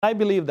I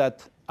believe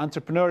that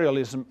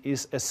entrepreneurialism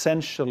is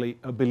essentially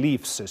a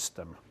belief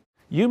system.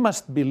 You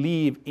must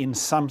believe in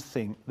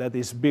something that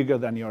is bigger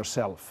than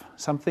yourself,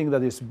 something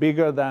that is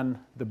bigger than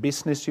the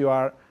business you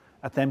are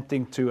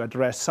attempting to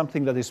address,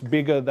 something that is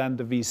bigger than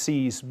the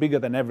VCs, bigger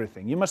than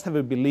everything. You must have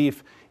a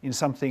belief in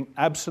something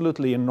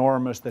absolutely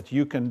enormous that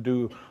you can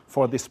do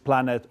for this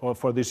planet or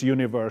for this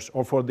universe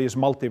or for these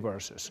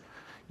multiverses.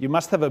 You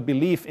must have a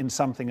belief in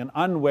something, an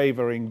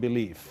unwavering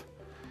belief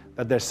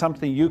that there's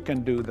something you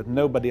can do that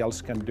nobody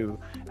else can do,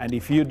 and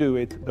if you do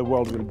it, the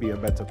world will be a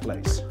better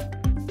place.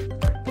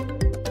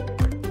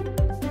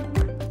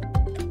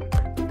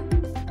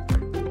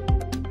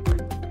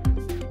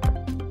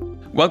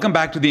 Welcome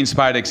back to the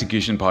Inspired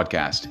Execution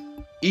Podcast.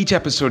 Each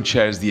episode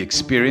shares the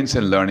experience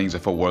and learnings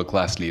of a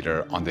world-class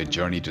leader on their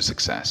journey to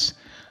success.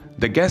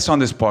 The guests on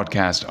this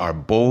podcast are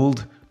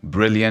bold,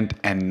 brilliant,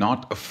 and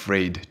not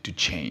afraid to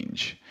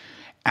change.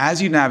 As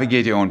you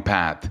navigate your own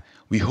path,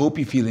 we hope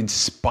you feel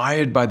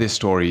inspired by their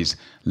stories,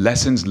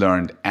 lessons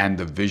learned, and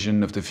the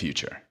vision of the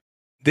future.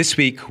 This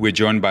week, we're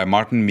joined by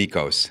Martin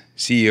Miikos,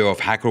 CEO of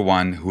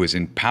HackerOne, who is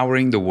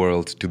empowering the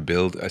world to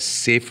build a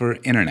safer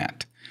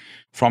internet.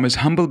 From his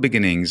humble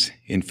beginnings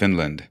in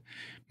Finland,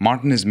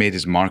 Martin has made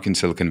his mark in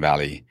Silicon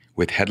Valley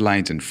with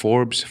headlines in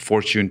Forbes,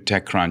 Fortune,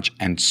 TechCrunch,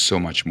 and so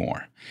much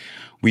more.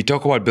 We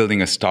talk about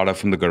building a startup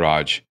from the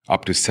garage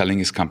up to selling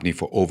his company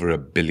for over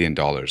 $1 billion.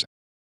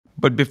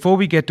 But before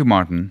we get to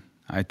Martin,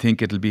 I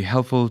think it'll be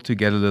helpful to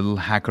get a little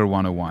Hacker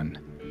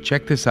 101.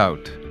 Check this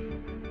out.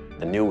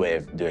 The new way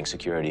of doing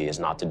security is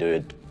not to do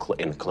it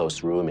in a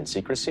closed room in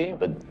secrecy,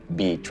 but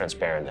be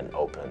transparent and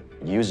open,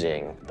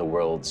 using the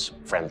world's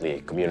friendly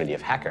community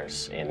of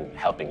hackers in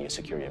helping you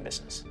secure your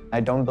business.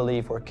 I don't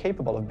believe we're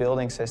capable of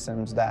building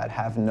systems that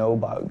have no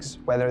bugs,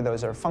 whether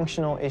those are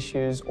functional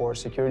issues or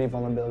security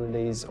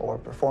vulnerabilities or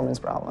performance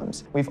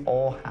problems. We've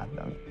all had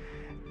them.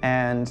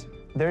 And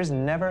there's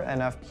never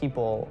enough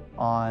people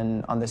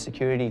on the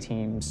security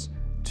teams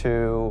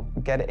to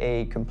get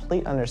a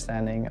complete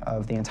understanding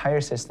of the entire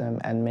system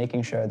and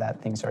making sure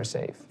that things are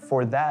safe.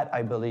 For that,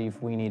 I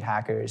believe we need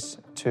hackers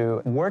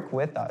to work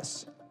with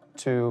us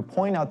to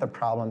point out the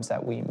problems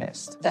that we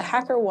missed. The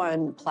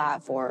HackerOne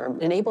platform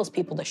enables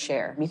people to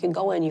share. You can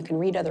go in, you can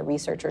read other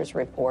researchers'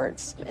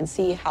 reports and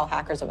see how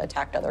hackers have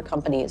attacked other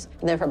companies.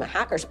 And then from a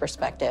hacker's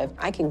perspective,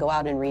 I can go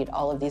out and read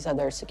all of these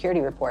other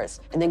security reports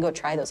and then go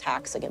try those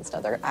hacks against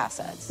other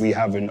assets. We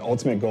have an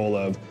ultimate goal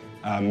of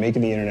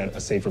making the internet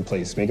a safer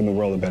place, making the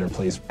world a better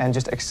place. And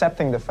just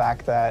accepting the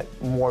fact that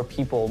more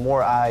people,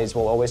 more eyes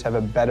will always have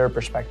a better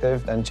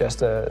perspective than just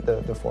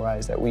the 4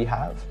 eyes that we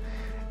have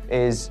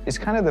is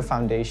kind of the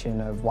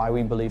foundation of why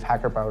we believe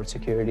hacker-powered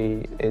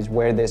security is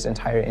where this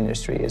entire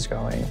industry is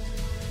going.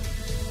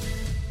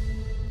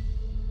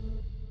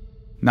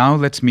 Now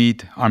let's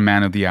meet our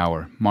man of the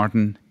hour,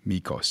 Martin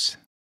Miikos.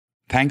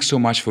 Thanks so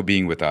much for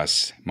being with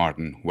us,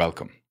 Martin.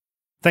 Welcome.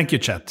 Thank you,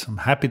 Chet. I'm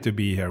happy to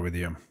be here with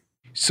you.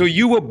 So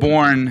you were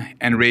born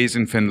and raised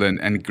in Finland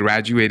and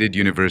graduated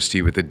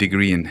university with a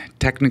degree in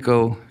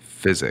technical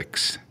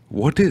physics.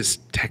 What is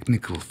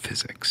technical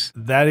physics?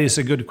 That is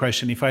a good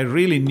question. If I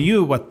really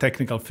knew what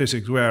technical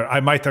physics were, I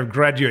might have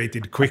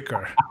graduated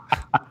quicker.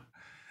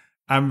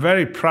 I'm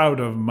very proud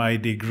of my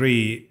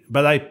degree,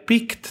 but I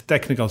picked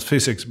technical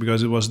physics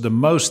because it was the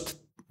most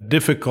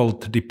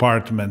difficult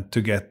department to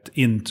get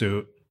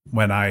into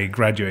when I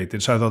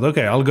graduated. So I thought,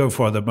 okay, I'll go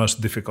for the most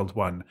difficult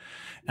one.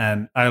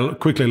 And I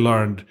quickly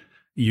learned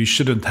you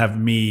shouldn't have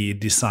me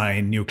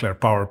design nuclear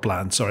power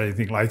plants or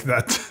anything like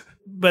that.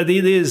 But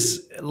it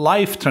is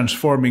life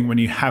transforming when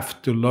you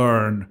have to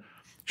learn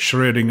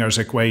Schrödinger's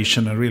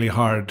equation and really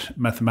hard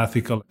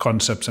mathematical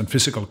concepts and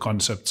physical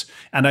concepts.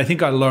 And I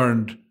think I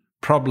learned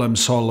problem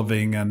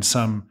solving and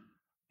some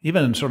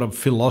even sort of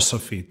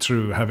philosophy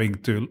through having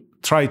to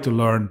try to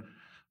learn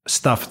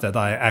stuff that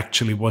I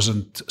actually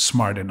wasn't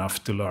smart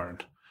enough to learn.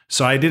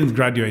 So I didn't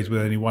graduate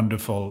with any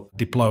wonderful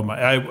diploma.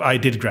 I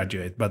did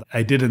graduate, but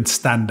I didn't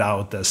stand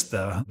out as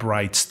the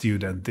bright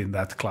student in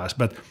that class.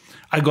 But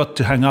I got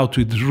to hang out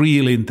with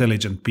really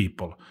intelligent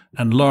people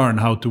and learn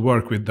how to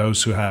work with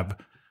those who have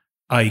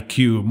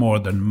IQ more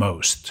than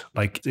most.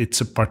 Like it's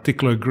a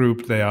particular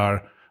group. They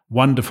are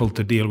wonderful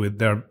to deal with.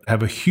 They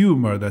have a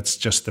humor that's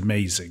just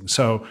amazing.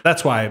 So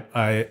that's why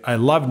I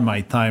loved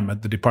my time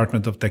at the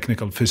Department of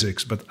Technical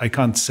Physics, but I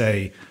can't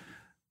say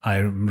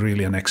I'm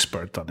really an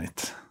expert on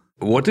it.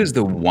 What is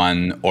the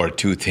one or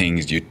two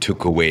things you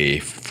took away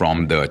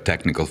from the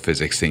technical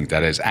physics thing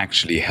that has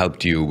actually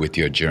helped you with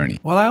your journey?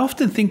 Well, I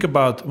often think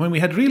about when we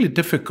had really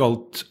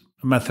difficult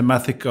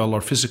mathematical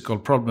or physical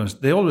problems,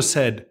 they always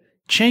said,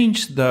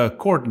 change the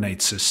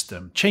coordinate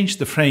system, change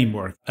the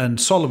framework and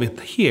solve it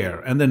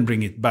here and then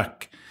bring it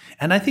back.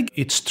 And I think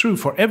it's true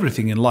for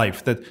everything in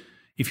life that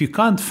if you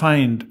can't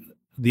find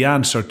the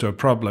answer to a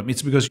problem,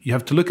 it's because you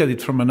have to look at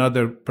it from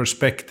another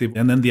perspective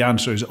and then the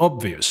answer is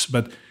obvious.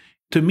 But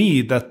to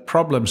me, that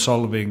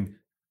problem-solving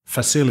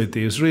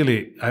facility is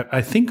really,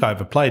 I think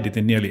I've applied it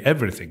in nearly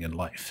everything in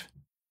life.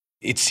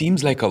 It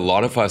seems like a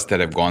lot of us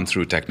that have gone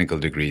through technical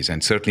degrees,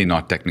 and certainly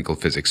not technical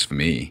physics for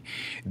me,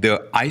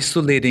 the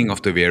isolating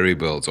of the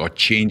variables or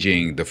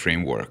changing the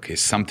framework is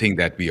something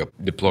that we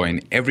deploy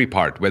in every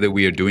part, whether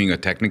we are doing a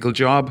technical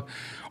job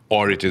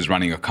or it is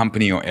running a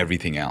company or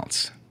everything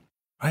else.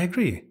 I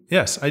agree.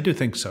 Yes, I do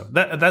think so.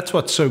 That's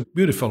what's so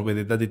beautiful with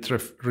it, that it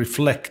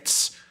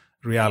reflects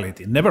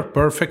reality. Never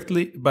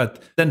perfectly,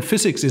 but then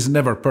physics is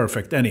never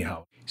perfect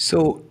anyhow.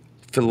 So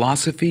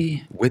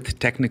philosophy with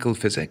technical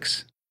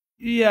physics?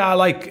 Yeah,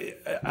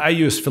 I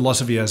use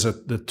philosophy as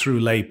the true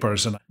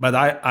layperson, but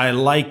I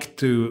like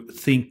to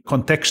think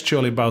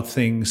contextually about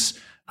things,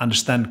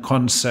 understand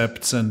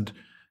concepts, and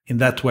in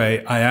that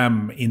way I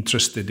am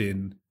interested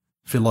in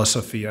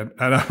philosophy. And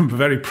I'm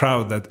very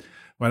proud that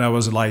when I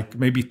was like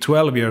maybe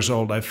 12 years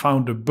old, I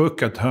found a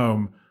book at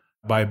home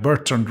by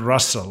Bertrand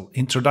Russell,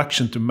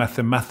 Introduction to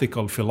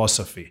Mathematical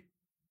Philosophy.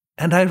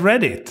 And I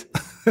read it.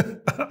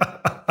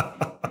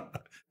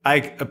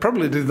 I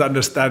probably didn't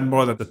understand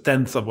more than the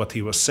 10th of what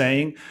he was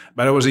saying,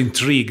 but I was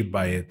intrigued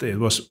by it. It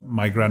was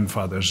my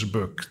grandfather's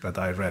book that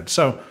I read.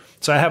 So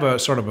I have a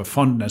sort of a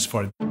fondness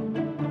for it.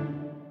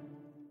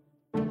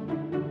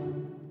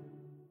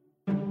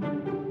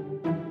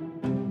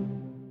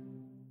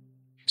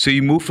 So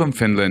you moved from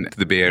Finland to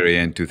the Bay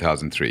Area in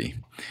 2003.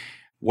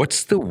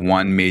 What's the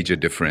one major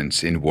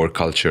difference in work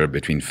culture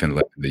between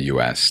Finland and the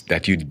US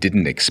that you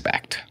didn't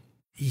expect?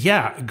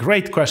 Yeah,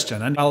 great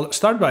question. And I'll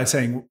start by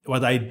saying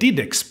what I did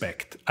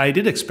expect. I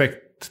did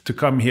expect to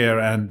come here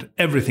and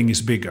everything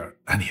is bigger.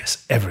 And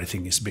yes,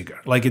 everything is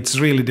bigger. Like, it's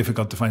really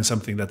difficult to find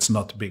something that's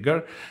not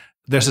bigger.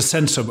 There's a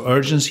sense of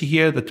urgency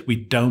here that we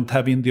don't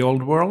have in the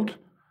old world.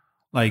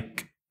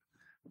 Like,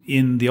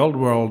 in the old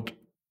world,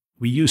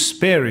 we use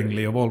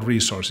sparingly of all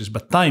resources,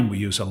 but time we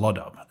use a lot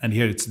of. And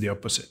here it's the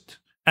opposite.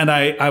 And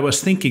I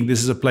was thinking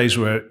this is a place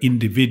where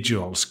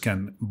individuals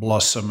can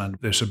blossom and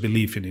there's a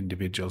belief in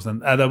individuals.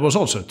 And that was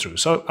also true.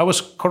 So I was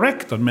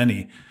correct on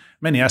many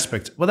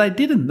aspects. What I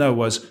didn't know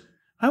was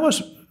I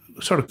was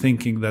sort of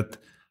thinking that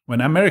when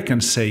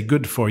Americans say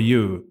good for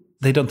you,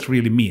 they don't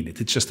really mean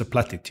it. It's just a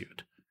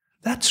platitude.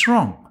 That's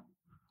wrong.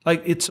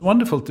 Like, it's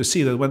wonderful to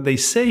see that when they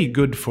say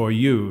good for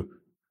you,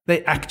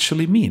 they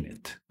actually mean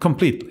it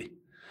completely.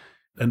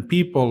 And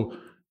people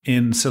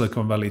in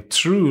Silicon Valley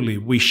truly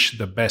wish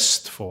the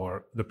best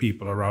for the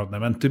people around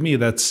them. And to me,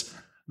 that's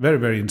very,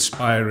 very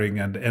inspiring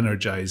and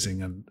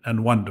energizing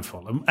and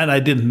wonderful. And I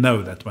didn't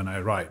know that when I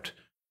arrived.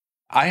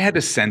 I had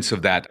a sense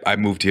of that. I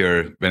moved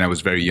here when I was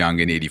very young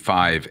in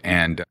 85,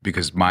 and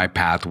because my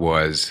path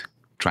was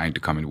trying to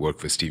come and work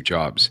for Steve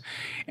Jobs.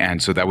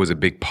 And so that was a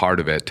big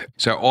part of it.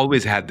 So I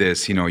always had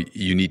this,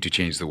 you need to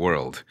change the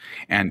world.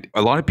 And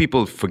a lot of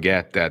people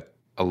forget that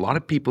a lot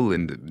of people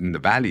in the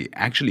Valley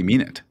actually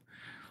mean it.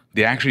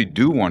 They actually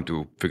do want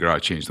to figure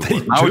out change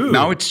the world.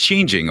 Now it's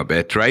changing a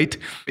bit, right?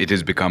 It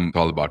has become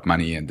all about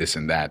money and this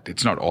and that.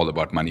 It's not all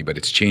about money, but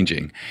it's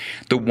changing.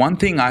 The one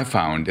thing I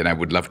found, and I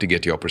would love to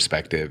get your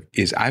perspective,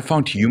 is I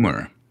found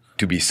humor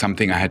to be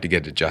something I had to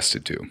get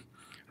adjusted to,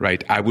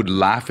 right? I would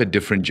laugh at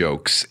different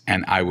jokes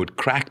and I would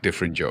crack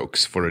different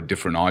jokes for a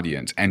different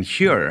audience. And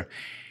here,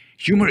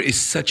 humor is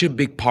such a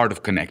big part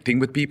of connecting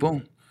with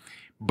people,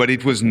 but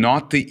it was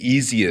not the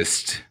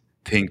easiest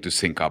thing to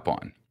sync up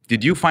on.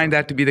 Did you find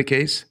that to be the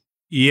case?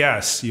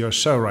 Yes, you're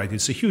so right.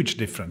 It's a huge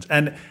difference.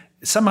 And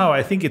somehow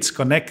I think it's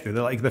connected.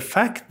 Like, the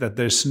fact that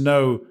there's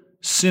no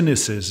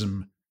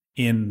cynicism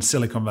in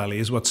Silicon Valley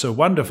is what's so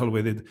wonderful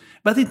with it.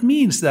 But it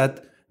means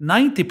that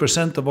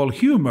 90% of all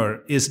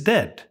humor is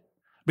dead.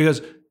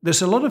 Because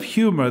there's a lot of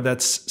humor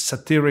that's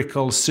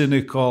satirical,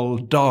 cynical,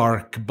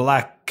 dark,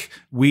 black,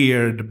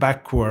 weird,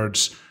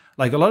 backwards.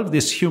 Like, a lot of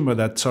this humor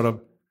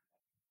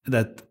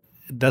that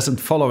doesn't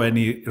follow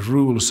any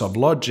rules of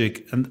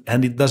logic,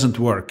 and it doesn't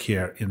work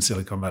here in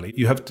Silicon Valley.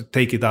 You have to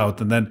take it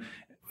out, and then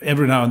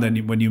every now and then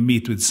when you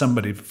meet with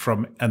somebody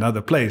from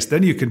another place,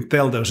 then you can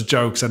tell those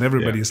jokes and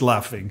everybody's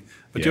laughing.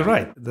 But you're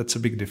right, that's a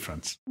big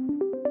difference.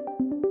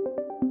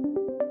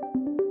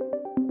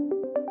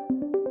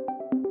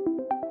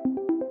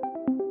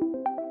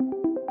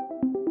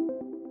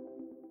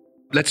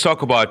 Let's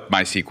talk about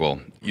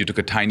MySQL. You took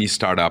a tiny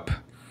startup.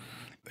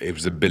 It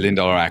was $1 billion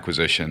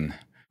acquisition.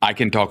 I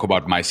can talk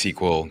about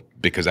MySQL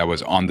because I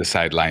was on the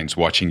sidelines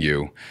watching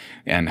you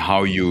and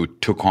how you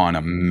took on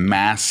a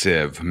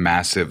massive,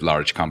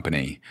 large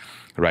company,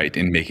 right,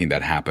 in making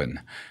that happen.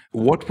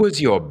 What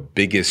was your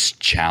biggest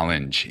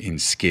challenge in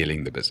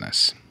scaling the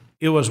business?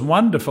 It was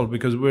wonderful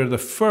because we're the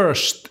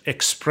first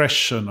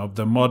expression of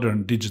the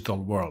modern digital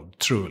world,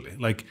 truly.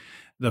 Like,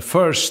 the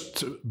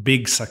first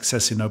big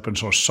success in open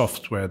source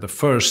software, the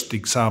first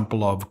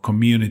example of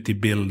community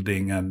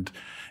building and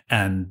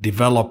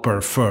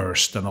developer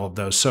first and all of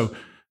those. So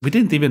we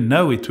didn't even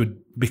know it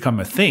would become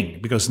a thing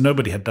because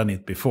nobody had done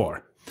it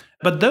before.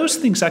 But those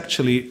things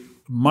actually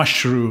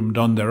mushroomed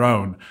on their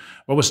own.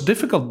 What was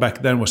difficult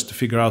back then was to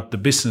figure out the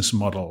business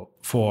model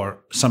for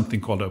something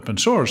called open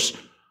source,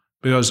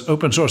 because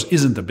open source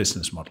isn't a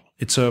business model.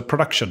 It's a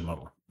production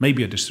model,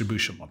 maybe a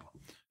distribution model.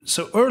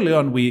 So early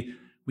on, we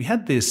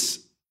had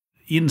this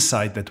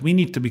insight that we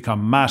need to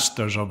become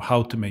masters of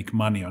how to make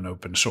money on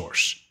open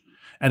source.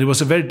 And it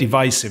was a very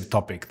divisive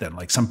topic then.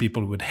 Like some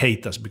people would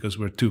hate us because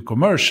we're too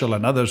commercial,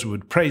 and others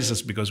would praise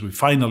us because we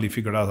finally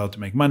figured out how to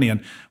make money.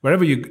 And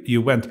wherever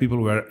you went, people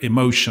were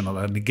emotional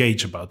and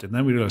engaged about it. And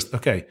then we realized,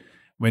 okay,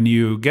 when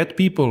you get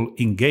people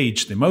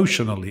engaged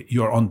emotionally,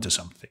 you're onto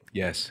something.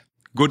 Yes.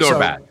 Good or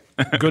bad.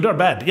 Good or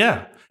bad,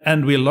 yeah.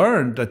 And we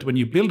learned that when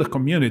you build a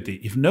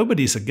community, if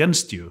nobody is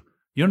against you,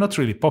 you're not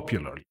really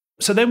popular.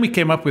 So then we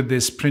came up with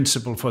this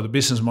principle for the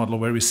business model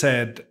where we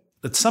said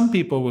that some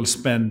people will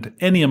spend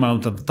any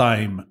amount of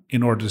time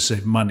in order to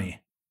save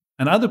money,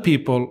 and other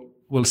people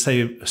will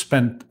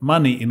spend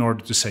money in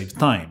order to save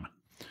time.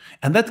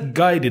 And that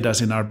guided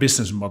us in our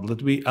business model,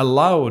 that we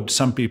allowed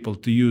some people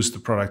to use the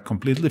product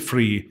completely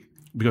free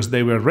because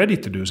they were ready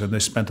to do so, and they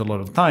spent a lot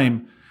of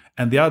time,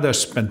 and the others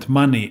spent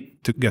money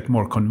to get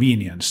more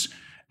convenience.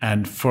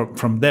 And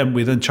from them,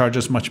 we then charge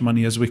as much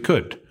money as we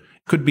could.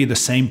 Could be the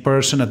same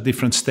person at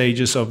different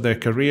stages of their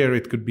career.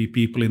 It could be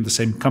people in the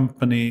same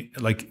company.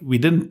 Like, we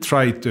didn't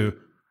try to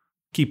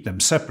keep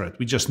them separate.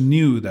 We just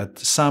knew that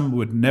some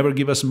would never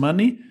give us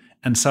money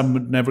and some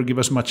would never give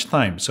us much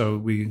time. So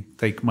we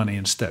take money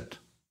instead.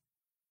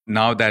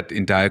 Now that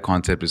entire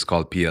concept is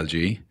called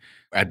PLG.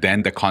 And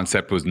then the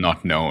concept was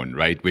not known,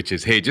 right? Which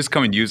is, hey, just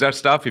come and use our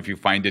stuff. If you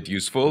find it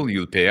useful,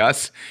 you'll pay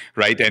us,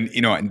 right? And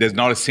and there's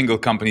not a single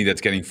company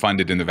that's getting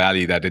funded in the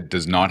Valley that it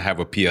does not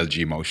have a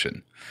PLG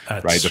motion,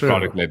 That's right? true. The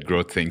product-led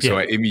growth thing. Yeah. So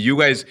I mean, you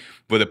guys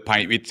were the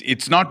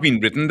it's not been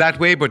written that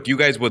way, but you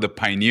guys were the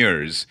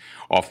pioneers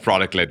of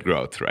product-led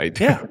growth, right?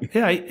 Yeah.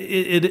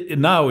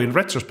 Now in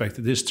retrospect,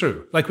 it is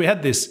true. Like, we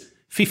had this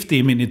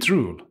 50-minute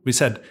rule. We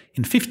said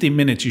in 15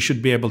 minutes, you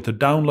should be able to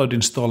download,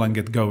 install, and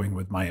get going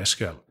with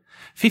MySQL.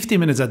 50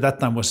 minutes at that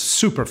time was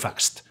super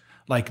fast.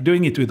 Like,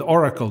 doing it with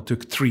Oracle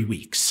took 3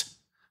 weeks.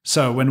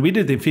 So when we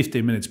did it in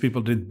 15 minutes,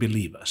 people didn't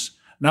believe us.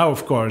 Now,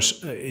 of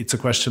course, it's a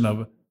question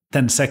of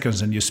 10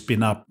 seconds and you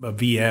spin up a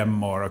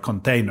VM or a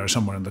container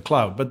somewhere in the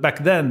cloud. But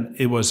back then,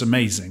 it was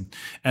amazing.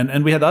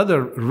 And we had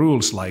other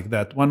rules like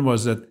that. One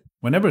was that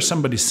whenever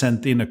somebody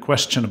sent in a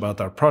question about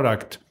our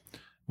product,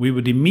 we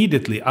would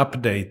immediately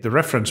update the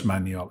reference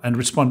manual and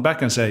respond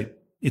back and say,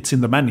 it's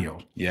in the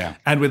manual. Yeah.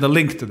 And with a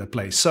link to the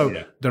place.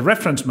 So the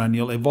reference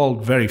manual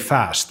evolved very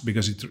fast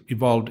because it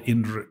evolved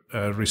in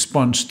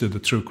response to the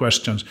true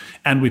questions.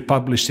 And we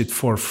published it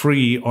for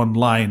free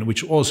online,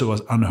 which also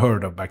was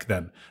unheard of back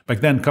then. Back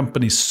then,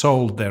 companies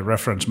sold their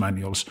reference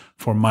manuals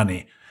for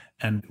money,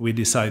 and we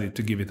decided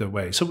to give it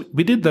away. So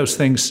we did those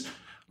things.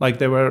 Like,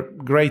 they were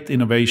great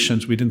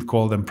innovations. We didn't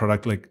call them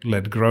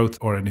product-led growth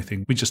or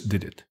anything. We just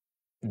did it.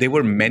 There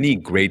were many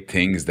great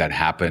things that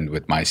happened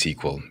with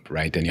MySQL,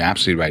 right? And you're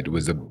absolutely right. It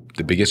was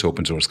the biggest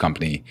open source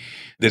company.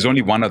 There's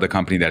only one other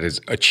company that has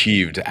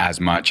achieved as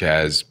much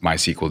as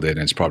MySQL did,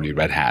 and it's probably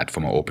Red Hat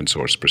from an open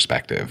source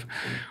perspective.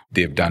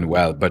 They've done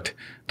well. But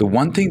the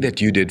one thing that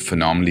you did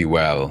phenomenally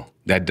well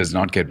that does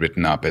not get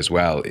written up as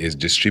well is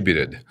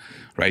distributed,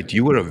 right?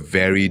 You were a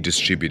very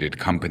distributed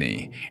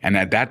company. And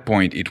at that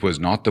point, it was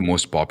not the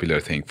most popular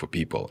thing for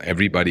people.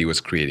 Everybody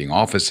was creating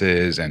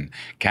offices and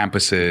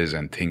campuses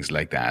and things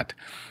like that.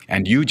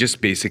 And you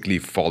just basically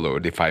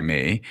followed, if I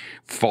may,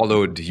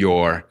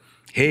 your,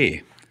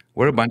 hey,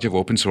 we're a bunch of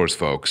open source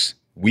folks.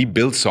 We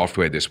build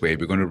software this way.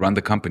 We're going to run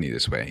the company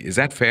this way. Is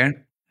that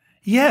fair?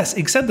 Yes,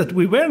 except that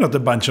we were not a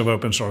bunch of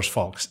open source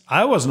folks.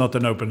 I was not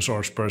an open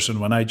source person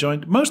when I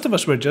joined. Most of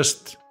us were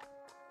just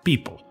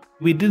people.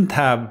 We didn't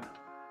have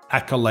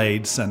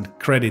accolades and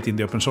credit in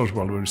the open source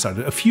world when we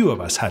started. A few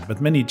of us had, but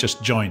many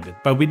just joined it.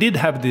 But we did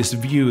have this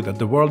view that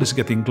the world is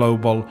getting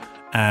global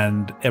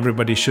and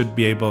everybody should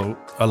be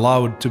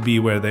allowed to be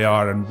where they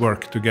are and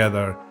work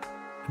together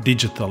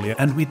digitally.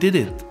 And we did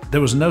it.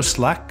 There was no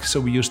Slack, so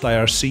we used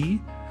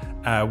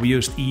IRC. We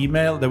used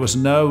email. There was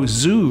no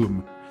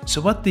Zoom. So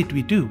what did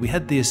we do? We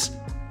had these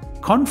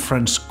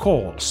conference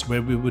calls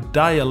where we would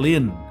dial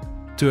in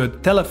to a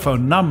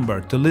telephone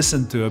number to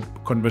listen to a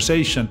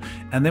conversation.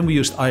 And then we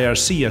used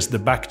IRC as the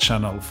back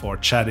channel for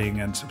chatting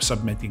and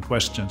submitting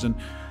questions. And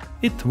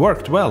it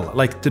worked well.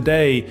 Like,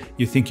 today,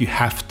 you think you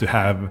have to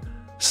have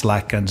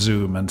Slack and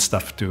Zoom and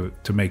stuff to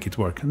make it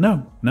work.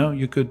 No,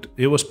 you could.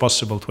 It was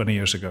possible 20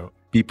 years ago.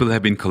 People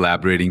have been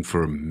collaborating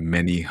for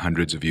many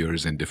hundreds of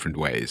years in different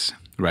ways,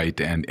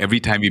 right? And every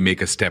time we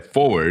make a step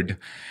forward,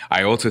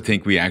 I also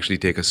think we actually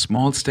take a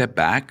small step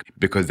back,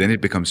 because then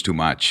it becomes too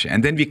much.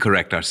 And then we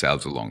correct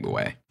ourselves along the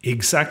way.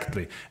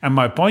 Exactly. And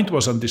my point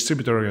was on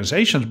distributed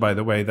organizations, by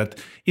the way,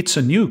 that it's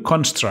a new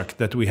construct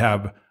that we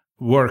have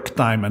work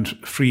time and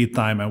free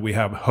time, and we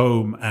have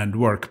home and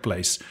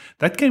workplace.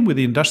 That came with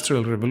the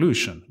Industrial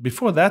Revolution.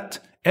 Before that,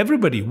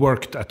 everybody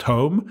worked at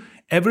home.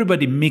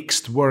 Everybody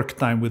mixed work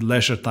time with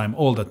leisure time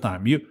all the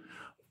time.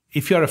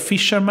 If you're a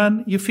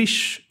fisherman, you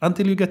fish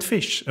until you get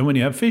fish. And when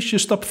you have fish, you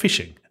stop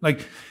fishing.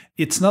 Like,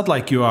 it's not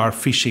like you are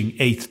fishing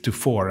 8 to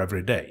 4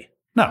 every day.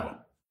 No,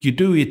 you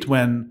do it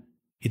when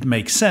it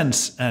makes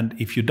sense. And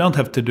if you don't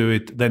have to do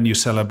it, then you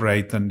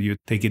celebrate and you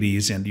take it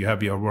easy and you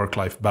have your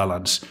work-life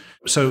balance.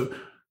 So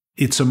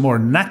it's a more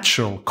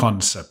natural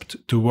concept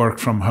to work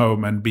from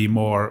home and be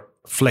more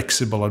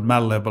flexible and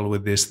malleable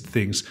with these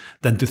things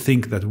than to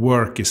think that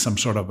work is some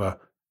sort of a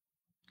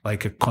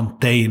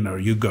container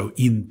you go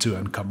into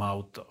and come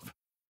out of.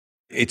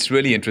 It's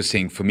really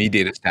interesting. For me,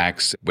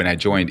 DataStax, when I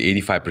joined,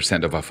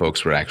 85% of our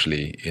folks were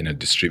actually in a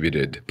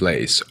distributed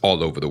place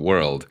all over the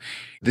world.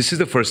 This is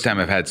the first time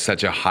I've had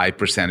such a high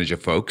percentage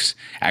of folks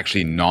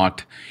actually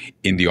not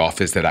in the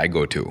office that I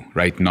go to,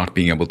 right? Not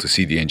being able to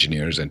see the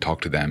engineers and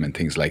talk to them and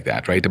things like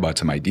that, right? About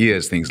some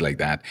ideas, things like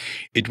that.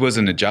 It was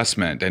an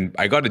adjustment, and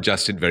I got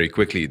adjusted very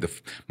quickly.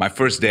 My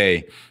first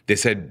day, they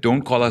said,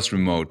 don't call us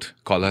remote,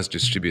 call us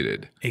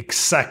distributed.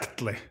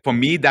 Exactly. For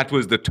me, that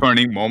was the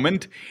turning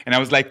moment. And I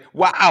was like,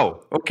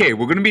 wow, okay,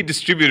 we're going to be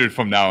distributed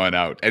from now on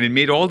out. And it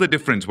made all the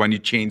difference when you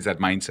change that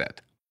mindset.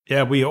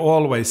 Yeah, we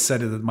always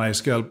said it at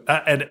MySQL.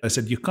 And I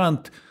said, you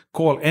can't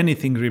call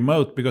anything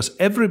remote because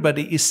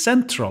everybody is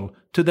central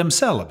to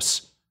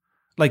themselves.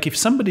 Like if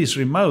somebody is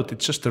remote,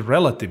 it's just a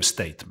relative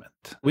statement.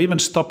 We even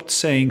stopped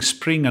saying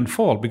spring and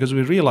fall because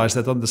we realized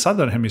that on the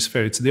southern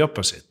hemisphere, it's the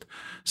opposite.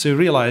 So you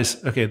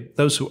realize, okay,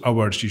 those are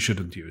words you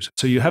shouldn't use.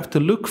 So you have to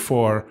look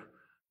for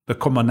the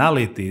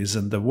commonalities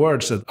and the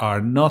words that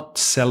are not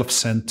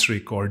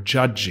self-centric or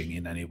judging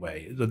in any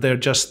way, that they're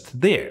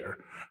just there.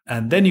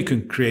 And then you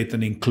can create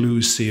an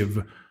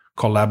inclusive,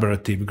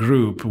 collaborative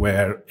group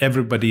where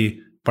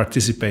everybody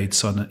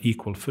participates on an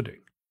equal footing.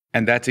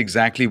 And that's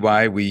exactly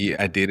why we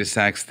at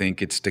DataStax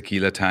think it's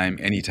tequila time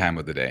any time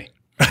of the day.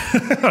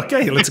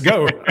 Okay, let's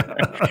go.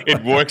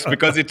 It works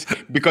because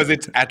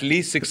it's at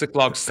least 6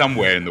 o'clock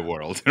somewhere in the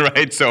world,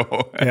 right?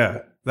 So yeah,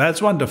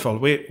 that's wonderful.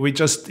 We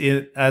just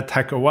at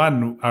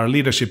HackerOne, our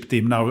leadership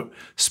team now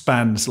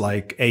spans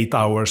like 8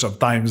 hours of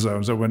time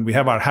zones. So when we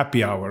have our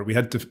happy hour, we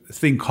had to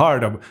think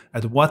hard of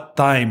at what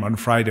time on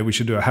Friday we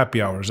should do a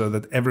happy hour so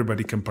that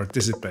everybody can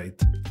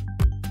participate.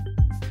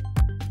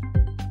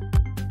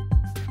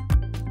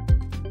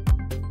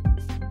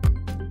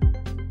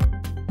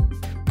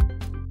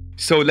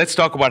 So let's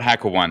talk about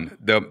HackerOne.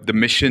 The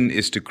mission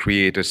is to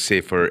create a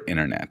safer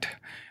internet.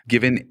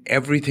 Given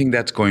everything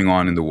that's going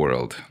on in the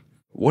world,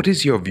 what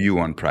is your view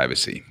on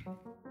privacy?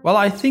 Well,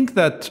 I think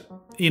that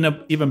in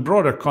an even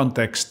broader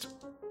context,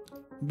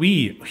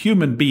 we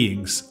human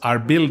beings are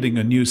building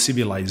a new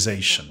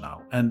civilization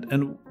now.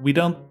 And we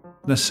don't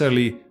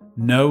necessarily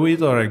know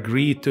it or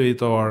agree to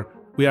it, or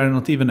we are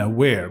not even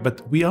aware,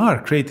 but we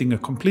are creating a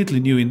completely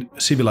new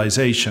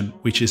civilization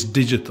which is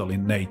digital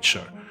in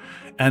nature.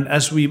 And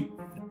as we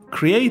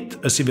create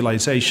a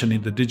civilization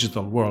in the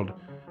digital world,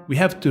 we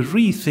have to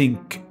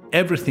rethink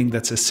everything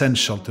that's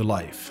essential to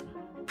life.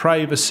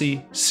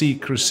 Privacy,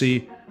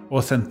 secrecy,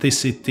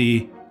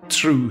 authenticity,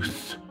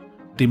 truth,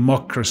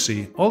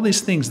 democracy, all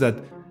these things that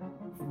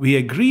we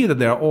agree that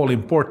they are all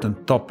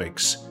important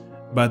topics,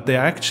 but they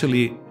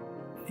actually,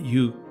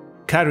 you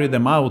carry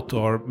them out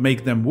or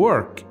make them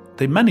work,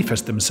 they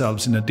manifest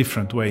themselves in a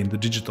different way in the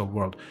digital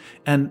world.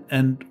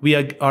 And we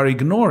are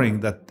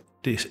ignoring that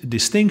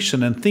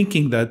distinction and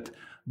thinking that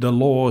the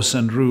laws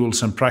and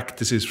rules and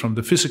practices from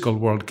the physical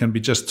world can be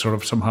just sort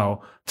of somehow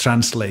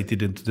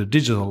translated into the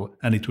digital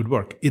and it would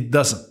work. It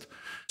doesn't.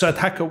 So at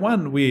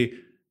HackerOne,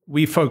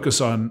 we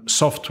focus on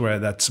software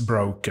that's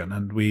broken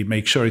and we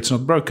make sure it's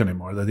not broken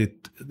anymore, that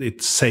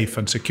it's safe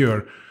and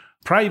secure.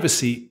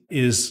 Privacy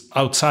is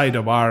outside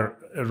of our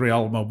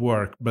realm of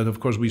work, but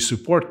of course we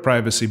support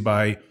privacy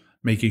by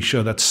making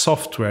sure that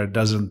software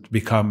doesn't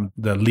become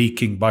the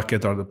leaking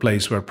bucket or the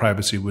place where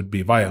privacy would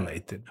be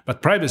violated.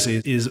 But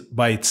privacy is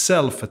by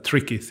itself a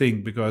tricky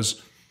thing because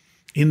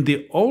in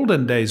the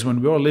olden days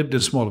when we all lived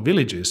in small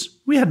villages,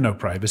 we had no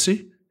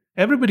privacy.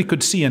 Everybody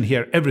could see and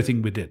hear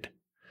everything we did.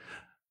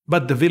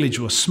 But the village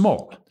was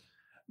small.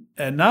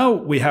 And now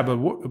we have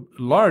a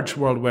large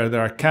world where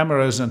there are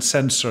cameras and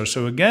sensors.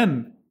 So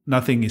again,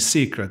 nothing is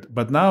secret.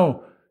 But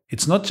now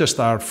it's not just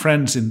our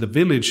friends in the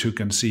village who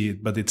can see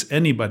it, but it's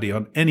anybody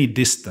on any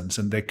distance.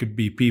 And there could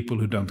be people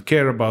who don't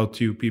care about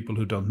you, people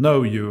who don't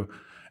know you.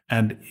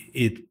 And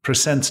it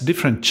presents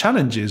different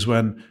challenges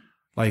when,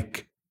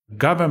 like,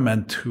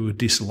 government who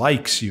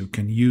dislikes you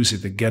can use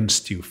it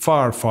against you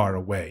far, far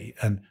away.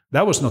 And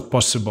that was not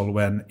possible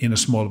when in a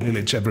small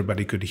village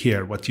everybody could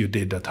hear what you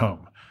did at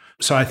home.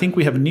 So I think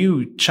we have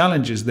new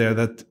challenges there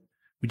that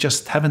we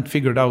just haven't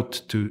figured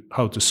out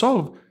how to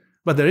solve.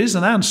 But there is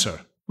an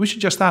answer. We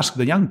should just ask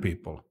the young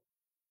people.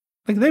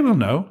 Like, they will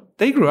know.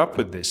 They grew up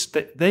with this.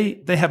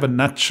 They have a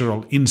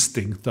natural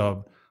instinct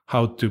of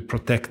how to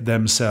protect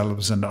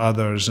themselves and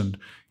others and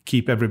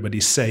keep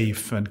everybody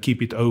safe and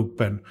keep it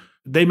open.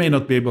 They may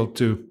not be able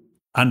to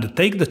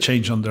undertake the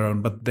change on their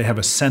own, but they have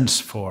a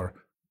sense for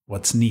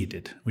what's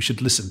needed. We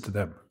should listen to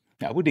them.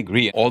 I would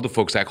agree. All the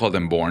folks, I call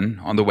them born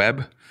on the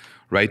web,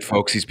 right,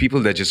 folks? These people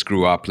that just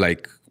grew up,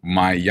 like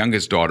my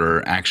youngest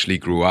daughter actually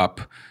grew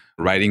up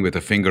writing with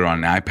a finger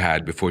on an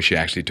iPad before she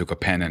actually took a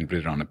pen and put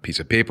it on a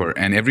piece of paper.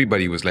 And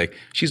everybody was like,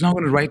 she's not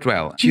going to write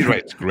well. She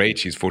writes great.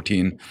 She's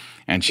 14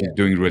 and she's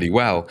doing really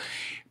well.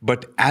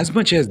 But as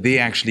much as they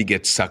actually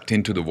get sucked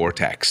into the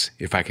vortex,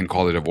 if I can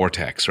call it a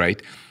vortex,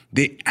 right?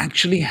 They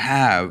actually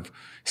have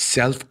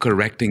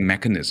self-correcting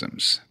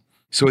mechanisms.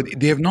 So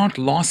they have not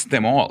lost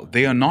them all.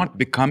 They are not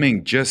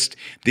becoming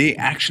they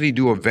actually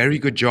do a very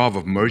good job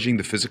of merging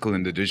the physical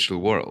and the digital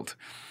world,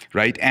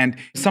 right? And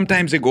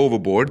sometimes they go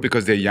overboard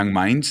because they're young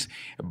minds,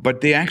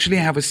 but they actually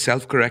have a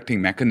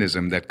self-correcting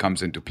mechanism that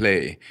comes into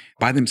play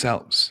by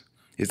themselves.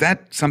 Is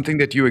that something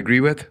that you agree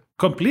with?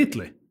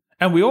 Completely.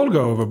 And we all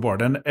go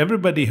overboard. And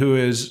everybody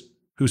who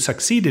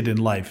succeeded in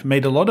life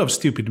made a lot of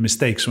stupid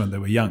mistakes when they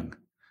were young.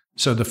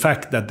 So the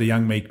fact that the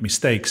young make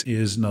mistakes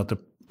is not a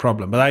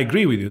problem. But I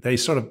agree with you. They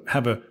sort of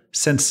have a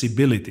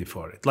sensibility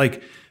for it.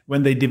 Like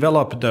when they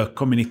develop the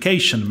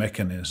communication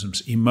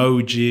mechanisms,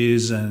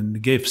 emojis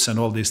and GIFs and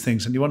all these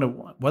things, and you wonder,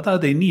 what are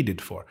they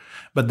needed for?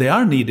 But they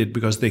are needed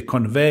because they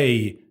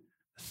convey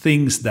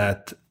things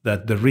that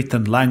the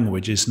written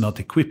language is not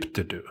equipped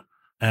to do.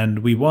 And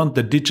we want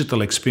the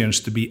digital experience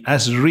to be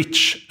as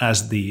rich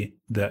as the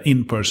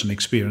in-person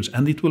experience,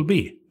 and it will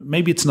be.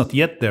 Maybe it's not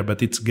yet there,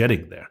 but it's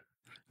getting there.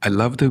 I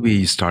love the way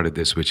you started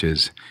this, which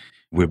is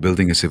we're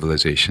building a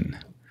civilization,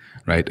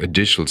 right? A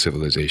digital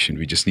civilization.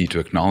 We just need to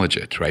acknowledge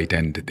it, right?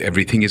 And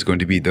everything is going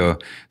to be the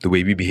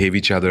way we behave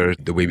each other,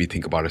 the way we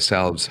think about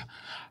ourselves,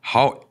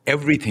 how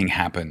everything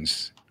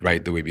happens,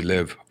 right? The way we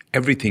live,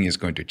 everything is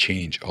going to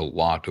change a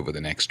lot over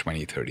the next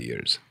 20, 30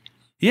 years.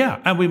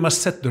 Yeah, and we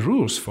must set the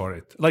rules for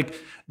it. Like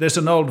there's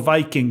an old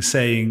Viking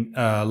saying,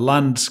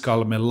 land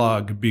skal med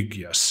lag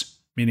byggas,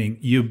 meaning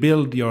you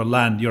build your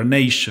land, your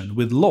nation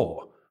with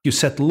law. You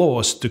set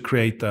laws to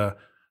create a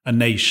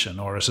nation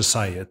or a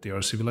society or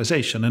a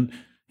civilization. And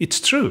it's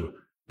true.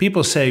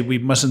 People say we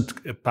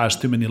mustn't pass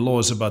too many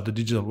laws about the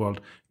digital world.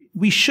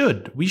 We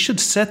should. We should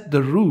set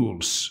the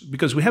rules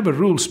because we have a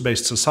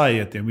rules-based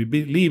society and we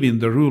believe in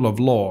the rule of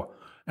law.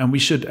 And we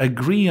should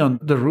agree on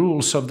the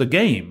rules of the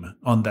game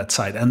on that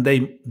side. And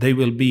they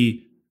will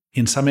be,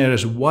 in some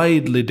areas,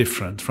 widely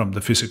different from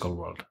the physical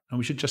world. And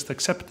we should just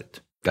accept it.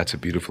 That's a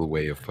beautiful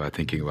way of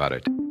thinking about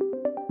it.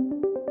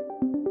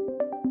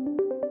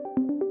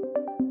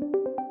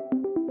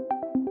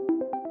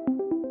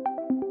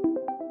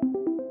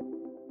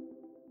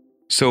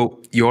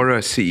 So you're a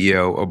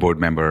CEO, a board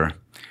member.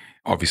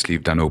 Obviously,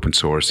 you've done open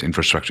source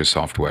infrastructure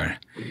software.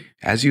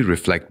 As you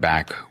reflect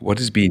back, what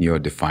has been your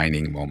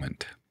defining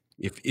moment?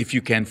 If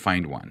you can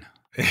find one.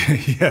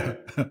 Yeah,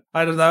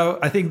 I don't know.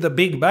 I think the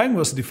Big Bang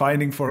was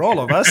defining for all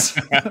of us.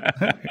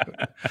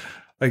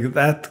 Like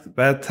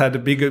that had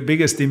the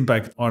biggest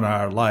impact on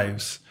our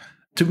lives.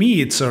 To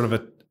me, it's sort of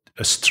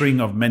a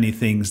string of many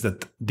things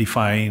that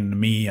define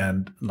me,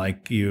 and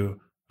like you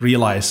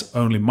realize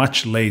only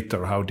much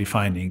later how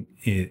defining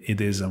it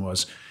is and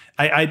was.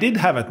 I did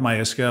have at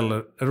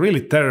MySQL a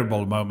really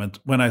terrible moment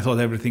when I thought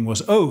everything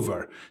was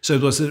over. So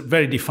it was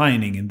very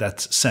defining in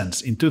that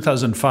sense. In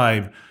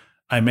 2005,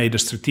 I made a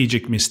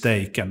strategic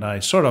mistake and I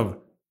sort of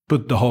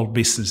put the whole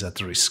business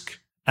at risk.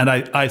 And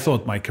I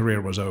thought my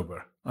career was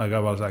over. Like I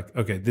was like,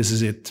 okay, this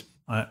is it.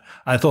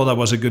 I thought I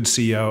was a good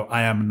CEO.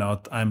 I am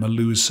not. I'm a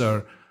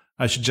loser.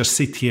 I should just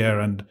sit here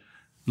and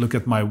look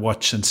at my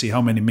watch and see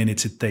how many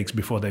minutes it takes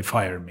before they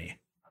fire me.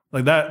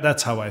 Like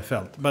that's how I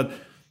felt. But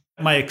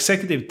my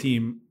executive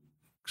team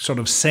sort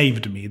of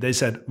saved me. They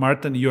said,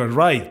 Martin, you're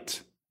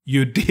right.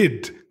 You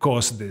did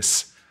cause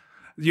this.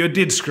 You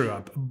did screw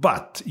up,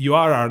 but you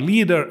are our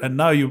leader, and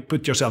now you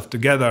put yourself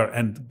together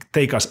and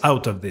take us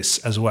out of this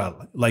as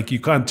well. Like you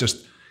can't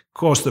just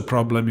cause the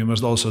problem, you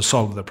must also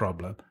solve the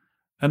problem.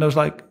 And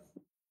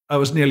I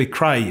was nearly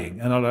crying,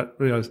 and I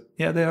realized,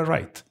 yeah, they are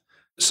right.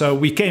 So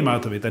we came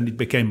out of it, and it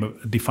became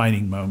a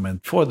defining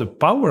moment for the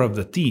power of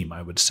the team,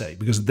 I would say,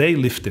 because they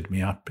lifted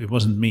me up. It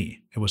wasn't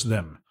me, it was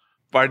them.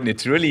 Pardon,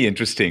 it's really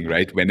interesting,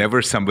 right?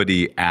 Whenever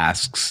somebody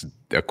asks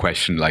a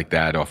question like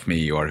that of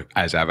me, or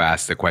as I've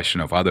asked the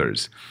question of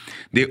others,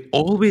 they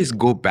always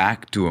go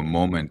back to a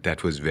moment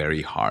that was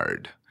very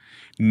hard,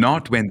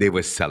 not when they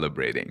were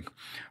celebrating,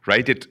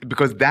 right?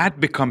 Because that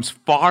becomes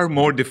far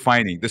more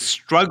defining. The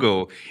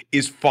struggle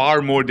is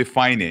far more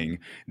defining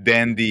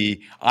than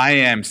I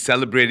am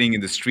celebrating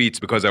in the streets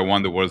because I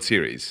won the World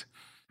Series,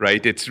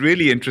 right? It's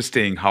really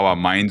interesting how our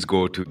minds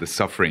go to the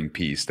suffering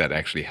piece that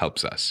actually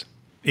helps us.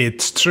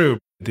 It's true.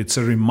 It's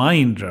a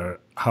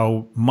reminder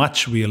how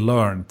much we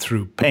learn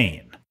through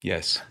pain.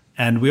 Yes.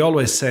 And we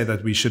always say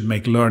that we should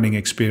make learning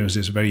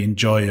experiences very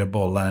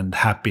enjoyable and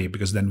happy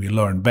because then we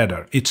learn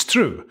better. It's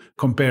true.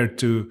 Compared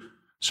to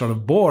sort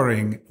of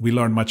boring, we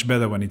learn much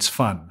better when it's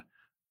fun.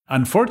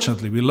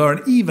 Unfortunately, we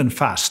learn even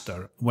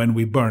faster when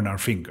we burn our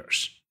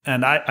fingers.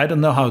 And I don't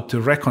know how to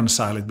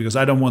reconcile it because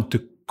I don't want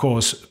to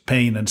cause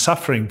pain and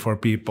suffering for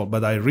people,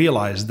 but I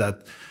realize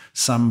that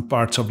some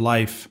parts of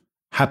life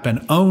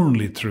happen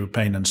only through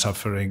pain and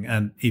suffering.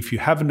 And if you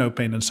have no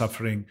pain and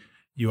suffering,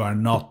 you are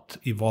not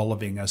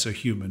evolving as a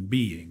human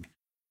being.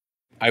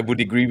 I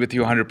would agree with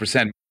you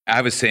 100%. I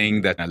have a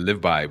saying that I live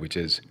by, which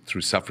is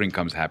through suffering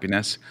comes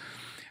happiness.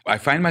 I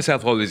find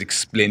myself always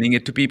explaining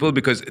it to people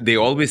because they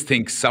always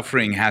think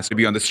suffering has to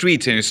be on the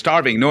streets and you're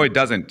starving. No, it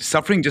doesn't.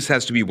 Suffering just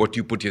has to be what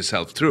you put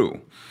yourself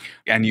through.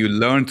 And you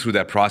learn through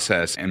that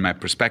process. And my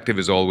perspective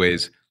is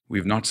always,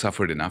 we've not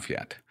suffered enough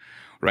yet.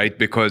 right?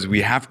 Because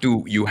you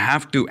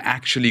have to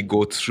actually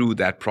go through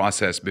that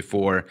process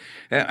before.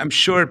 I'm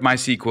sure at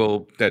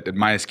MySQL, at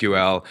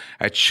MySQL,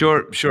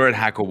 sure at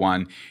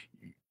HackerOne,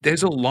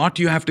 there's a lot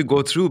you have to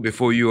go through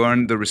before you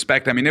earn the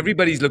respect. I mean,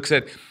 everybody looks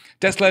at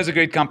Tesla is a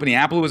great company,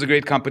 Apple was a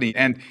great company,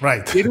 and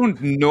they don't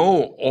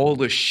know all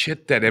the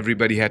shit that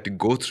everybody had to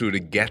go through to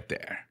get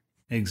there.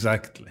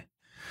 Exactly.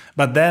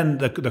 But then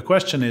the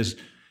question is,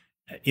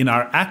 in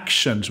our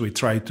actions, we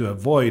try to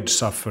avoid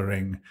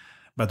suffering.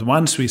 But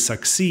once we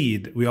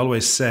succeed, we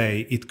always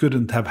say it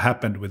couldn't have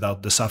happened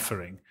without the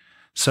suffering.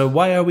 So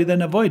why are we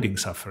then avoiding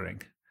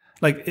suffering?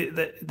 Like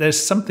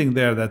there's something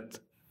there that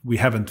we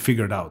haven't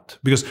figured out.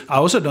 Because I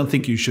also don't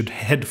think you should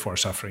head for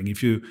suffering.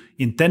 If you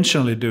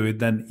intentionally do it,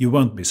 then you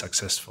won't be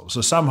successful.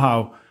 So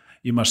somehow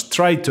you must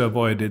try to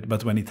avoid it.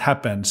 But when it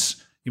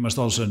happens, you must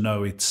also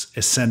know it's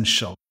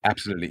essential.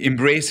 Absolutely.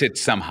 Embrace it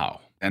somehow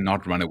and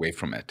not run away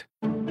from it.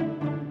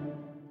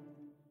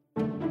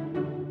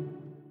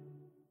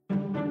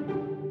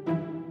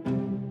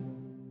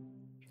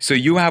 So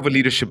you have a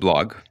leadership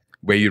blog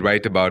where you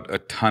write about a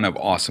ton of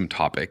awesome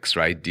topics,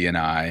 right?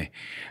 D&I,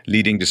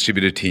 leading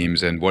distributed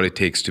teams, and what it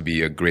takes to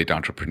be a great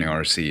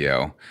entrepreneur or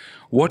CEO.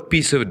 What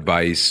piece of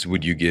advice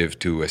would you give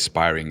to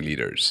aspiring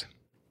leaders?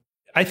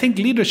 I think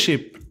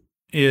leadership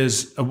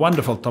is a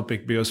wonderful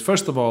topic because,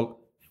 first of all,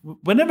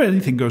 whenever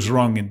anything goes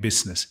wrong in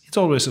business, it's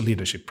always a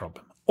leadership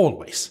problem,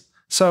 always.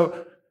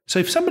 So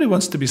if somebody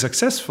wants to be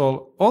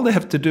successful, all they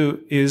have to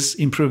do is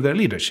improve their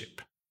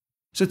leadership.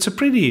 So it's a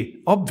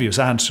pretty obvious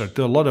answer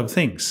to a lot of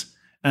things.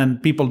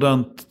 And people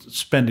don't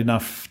spend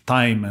enough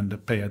time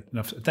and pay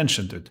enough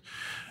attention to it.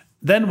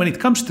 Then when it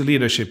comes to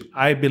leadership,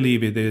 I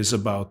believe it is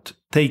about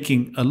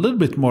taking a little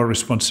bit more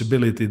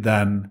responsibility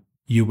than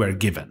you were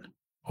given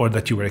or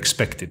that you were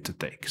expected to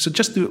take. So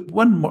just do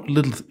one more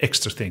little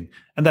extra thing,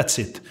 and that's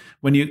it.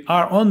 When you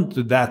are on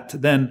to that,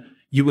 then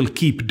you will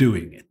keep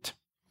doing it.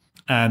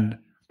 And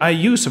I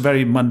use a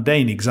very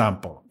mundane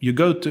example. You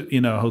go to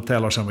a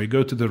hotel or somewhere, you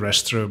go to the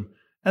restroom,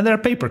 and there are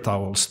paper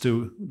towels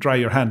to dry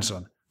your hands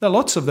on. There are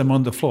lots of them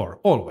on the floor,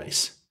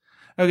 always.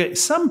 Okay,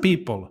 some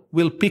people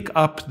will pick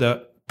up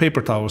the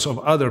paper towels of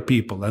other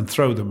people and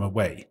throw them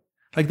away.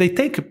 Like they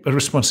take a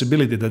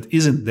responsibility that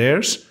isn't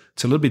theirs.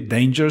 It's a little bit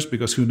dangerous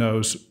because who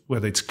knows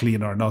whether it's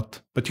clean or not.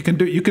 But you can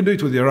do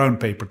it with your own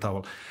paper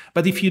towel.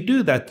 But if you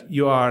do that,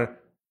 you are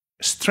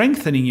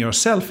strengthening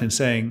yourself and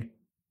saying,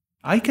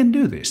 I can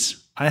do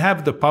this. I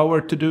have the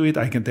power to do it.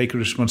 I can take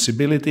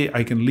responsibility.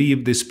 I can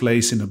leave this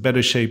place in a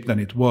better shape than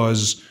it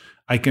was.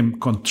 I can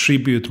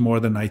contribute more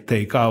than I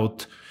take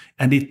out.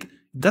 And it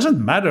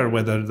doesn't matter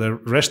whether the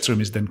restroom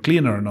is then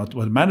cleaner or not.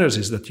 What matters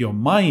is that your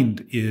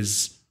mind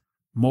is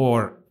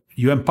more,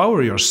 you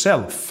empower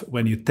yourself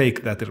when you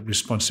take that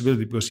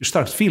responsibility because you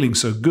start feeling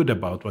so good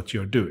about what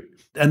you're doing.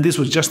 And this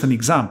was just an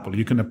example.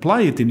 You can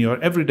apply it in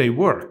your everyday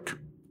work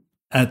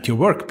at your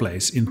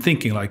workplace in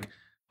thinking like,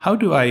 how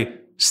do I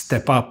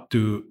step up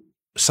to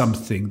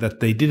something that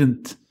they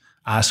didn't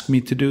ask me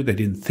to do, they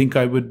didn't think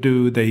I would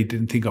do, they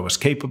didn't think I was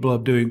capable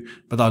of doing,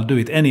 but I'll do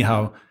it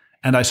anyhow.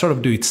 And I sort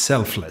of do it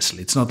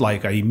selflessly. It's not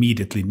like I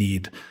immediately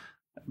need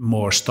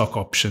more stock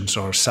options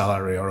or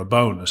salary or a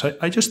bonus.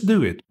 I just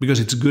do it because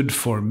it's good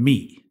for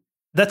me.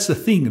 That's the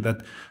thing,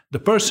 that the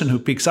person who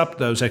picks up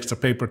those extra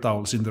paper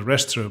towels in the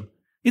restroom,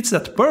 it's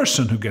that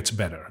person who gets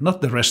better,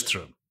 not the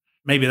restroom.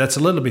 Maybe that's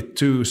a little bit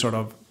too sort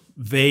of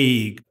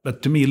vague,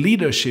 but to me,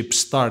 leadership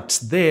starts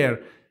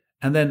there.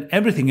 And then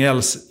everything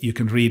else you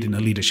can read in a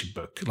leadership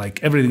book.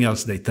 Like everything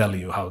else, they tell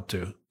you how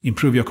to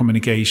improve your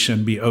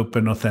communication, be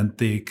open,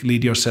 authentic,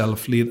 lead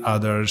yourself, lead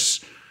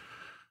others,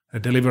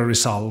 deliver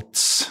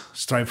results,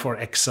 strive for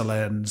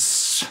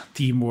excellence,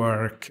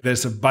 teamwork.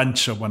 There's a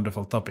bunch of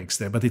wonderful topics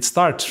there. But it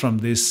starts from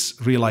this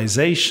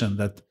realization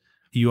that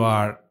you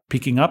are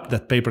picking up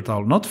that paper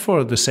towel, not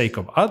for the sake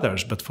of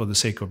others, but for the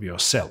sake of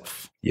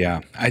yourself. Yeah,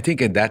 I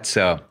think that's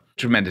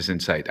tremendous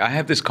insight. I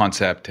have this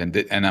concept,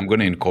 and I'm going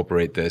to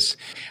incorporate this.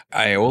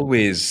 I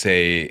always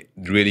say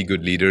really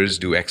good leaders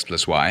do X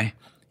plus Y.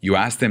 You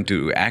ask them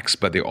to do X,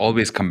 but they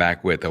always come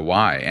back with a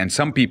Y. And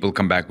some people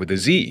come back with a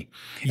Z,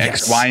 yes.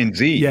 X, Y, and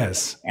Z.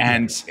 Yes.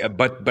 And yes.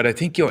 But I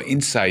think your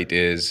insight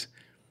is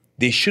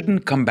they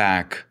shouldn't come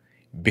back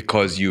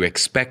because you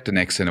expect an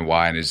X and a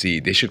Y and a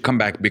Z. They should come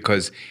back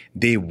because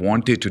they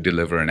wanted to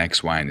deliver an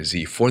X, Y, and a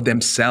Z for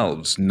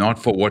themselves, not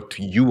for what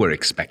you were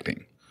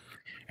expecting.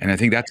 And I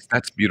think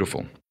that's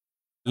beautiful.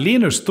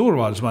 Linus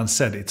Torvalds once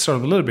said, it's sort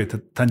of a little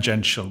bit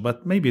tangential,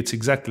 but maybe it's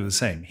exactly the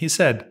same. He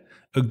said,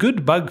 a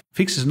good bug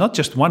fixes not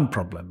just one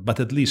problem, but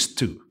at least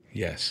two.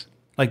 Yes.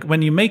 Like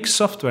when you make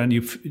software and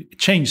you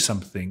change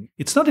something,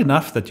 it's not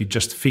enough that you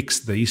just fix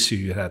the issue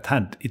you had at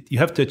hand. You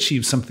have to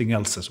achieve something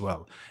else as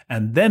well.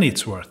 And then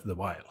it's worth the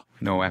while.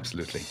 No,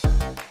 absolutely.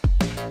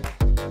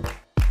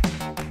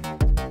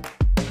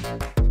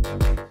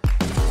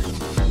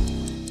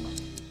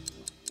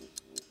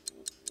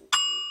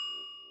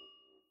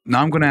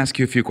 Now I'm going to ask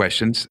you a few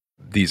questions.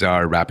 These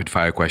are rapid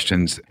fire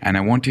questions, and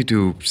I want you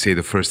to say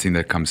the first thing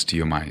that comes to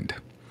your mind.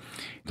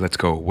 Let's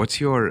go.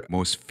 What's your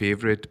most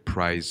favorite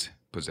prized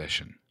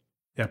possession?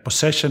 Yeah,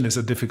 possession is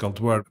a difficult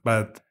word,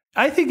 but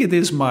I think it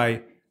is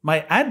my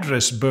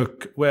address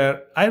book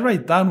where I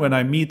write down when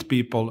I meet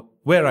people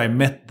where I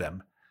met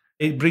them.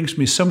 It brings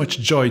me so much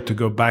joy to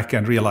go back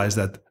and realize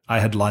that I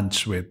had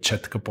lunch with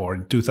Chet Kapoor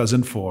in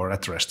 2004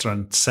 at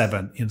Restaurant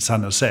 7 in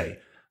San Jose.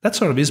 That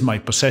sort of is my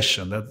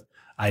possession, that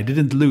I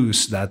didn't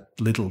lose that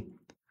little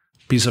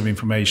piece of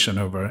information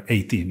over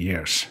 18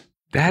 years.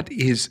 That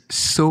is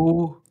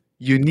so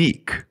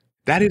unique.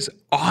 That is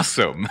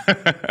awesome.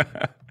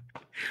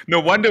 No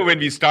wonder when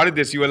we started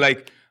this, you were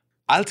like,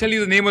 I'll tell you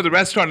the name of the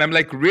restaurant. I'm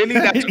like, really?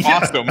 That's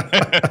awesome.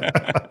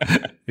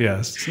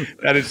 Yes.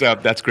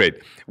 That's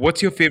great.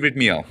 What's your favorite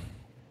meal?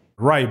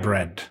 Rye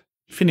bread.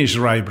 Finnish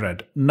rye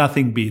bread.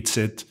 Nothing beats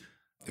it.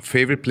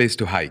 Favorite place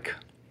to hike?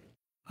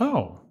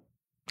 Oh,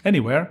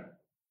 anywhere.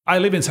 I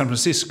live in San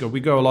Francisco. We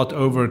go a lot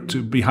over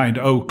to behind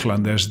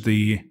Oakland. There's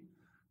the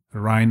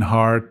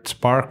Reinhardt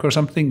Park or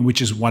something,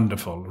 which is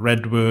wonderful.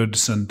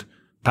 Redwoods and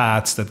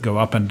paths that go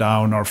up and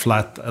down or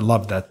flat. I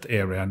love that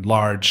area, and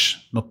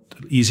large, not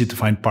easy to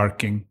find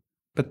parking.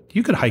 But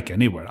you could hike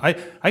anywhere.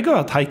 I go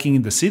out hiking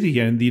in the city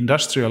here in the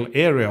industrial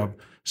area of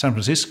San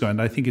Francisco,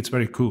 and I think it's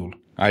very cool.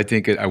 I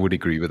think I would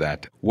agree with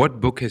that.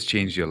 What book has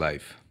changed your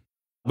life?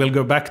 We'll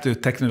go back to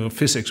technical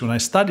physics. When I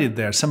studied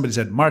there, somebody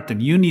said, Martin,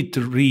 you need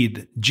to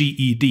read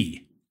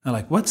GED. I'm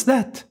like, what's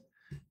that?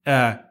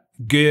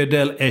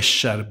 Gödel,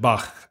 Escher,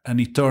 Bach, An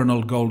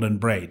Eternal Golden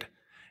Braid.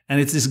 And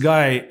it's this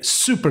guy,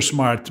 super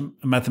smart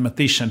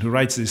mathematician, who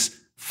writes this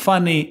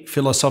funny,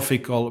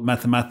 philosophical,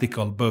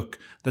 mathematical book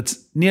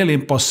that's nearly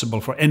impossible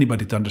for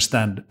anybody to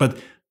understand. But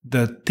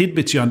the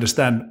tidbits you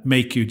understand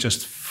make you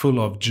just full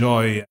of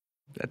joy.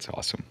 That's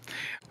awesome.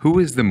 Who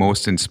is the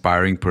most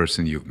inspiring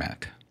person you've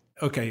met?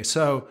 Okay,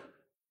 so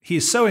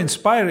he's so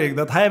inspiring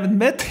that I haven't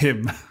met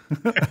him.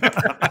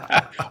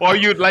 Or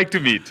you'd like to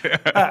meet.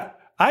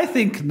 I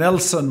think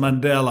Nelson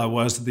Mandela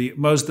was the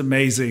most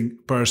amazing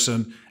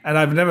person, and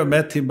I've never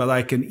met him, but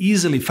I can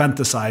easily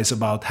fantasize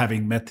about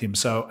having met him.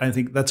 So I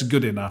think that's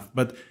good enough.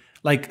 But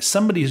like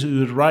somebody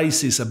who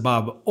rises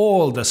above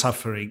all the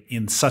suffering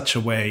in such a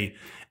way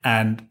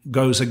and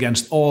goes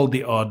against all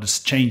the odds,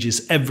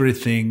 changes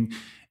everything,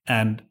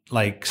 and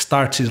like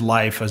starts his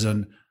life as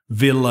a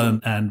villain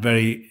and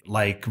very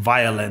like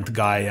violent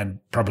guy and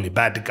probably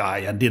bad guy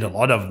and did a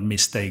lot of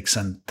mistakes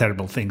and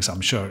terrible things,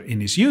 I'm sure,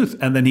 in his youth.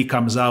 And then he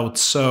comes out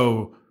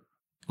so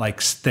like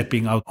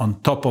stepping out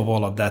on top of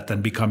all of that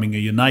and becoming a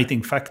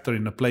uniting factor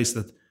in a place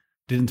that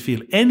didn't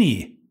feel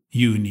any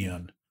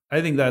union.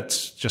 I think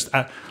that's just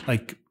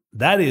like,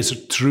 that is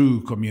a true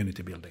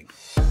community building.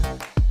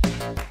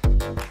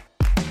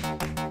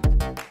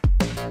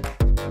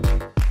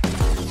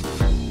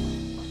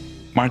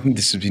 Martin,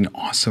 this has been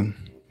awesome.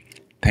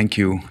 Thank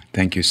you.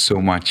 Thank you so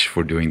much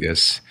for doing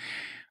this.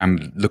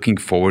 I'm looking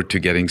forward to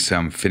getting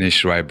some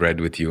Finnish rye bread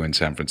with you in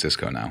San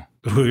Francisco now.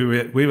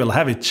 We will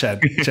have it,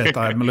 Chet.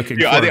 I'm looking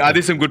forward. Are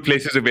there some good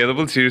places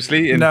available,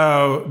 seriously?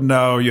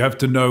 No, you have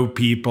to know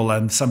people,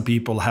 and some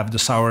people have the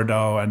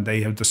sourdough and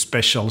they have the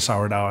special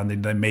sourdough and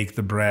then they make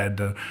the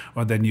bread,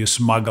 or then you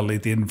smuggle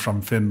it in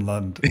from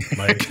Finland.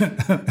 Like,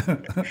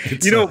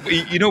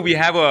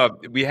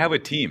 we have a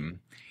team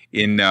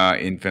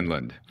in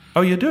Finland. Oh,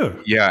 you do?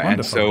 Yeah.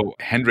 Wonderful. And so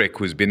Henrik,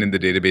 who's been in the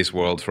database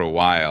world for a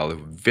while, a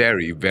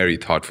very, very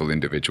thoughtful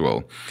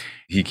individual,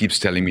 he keeps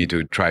telling me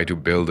to try to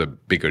build a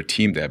bigger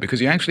team there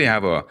because you actually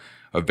have a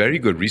very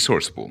good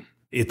resource pool.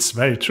 It's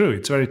very true.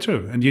 It's very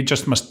true. And you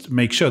just must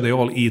make sure they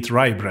all eat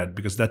rye bread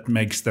because that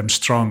makes them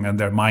strong and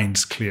their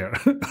minds clear.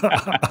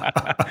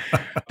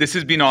 This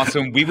has been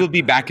awesome. We will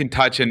be back in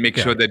touch and make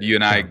sure that you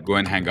and I go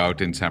and hang out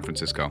in San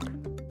Francisco.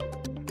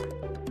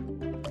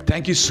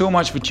 Thank you so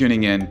much for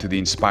tuning in to the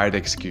Inspired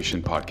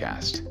Execution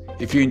podcast.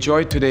 If you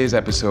enjoyed today's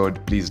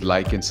episode, please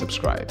like and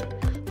subscribe.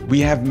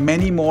 We have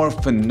many more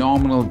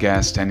phenomenal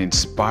guests and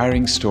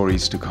inspiring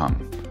stories to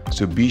come,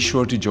 so be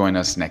sure to join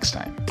us next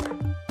time.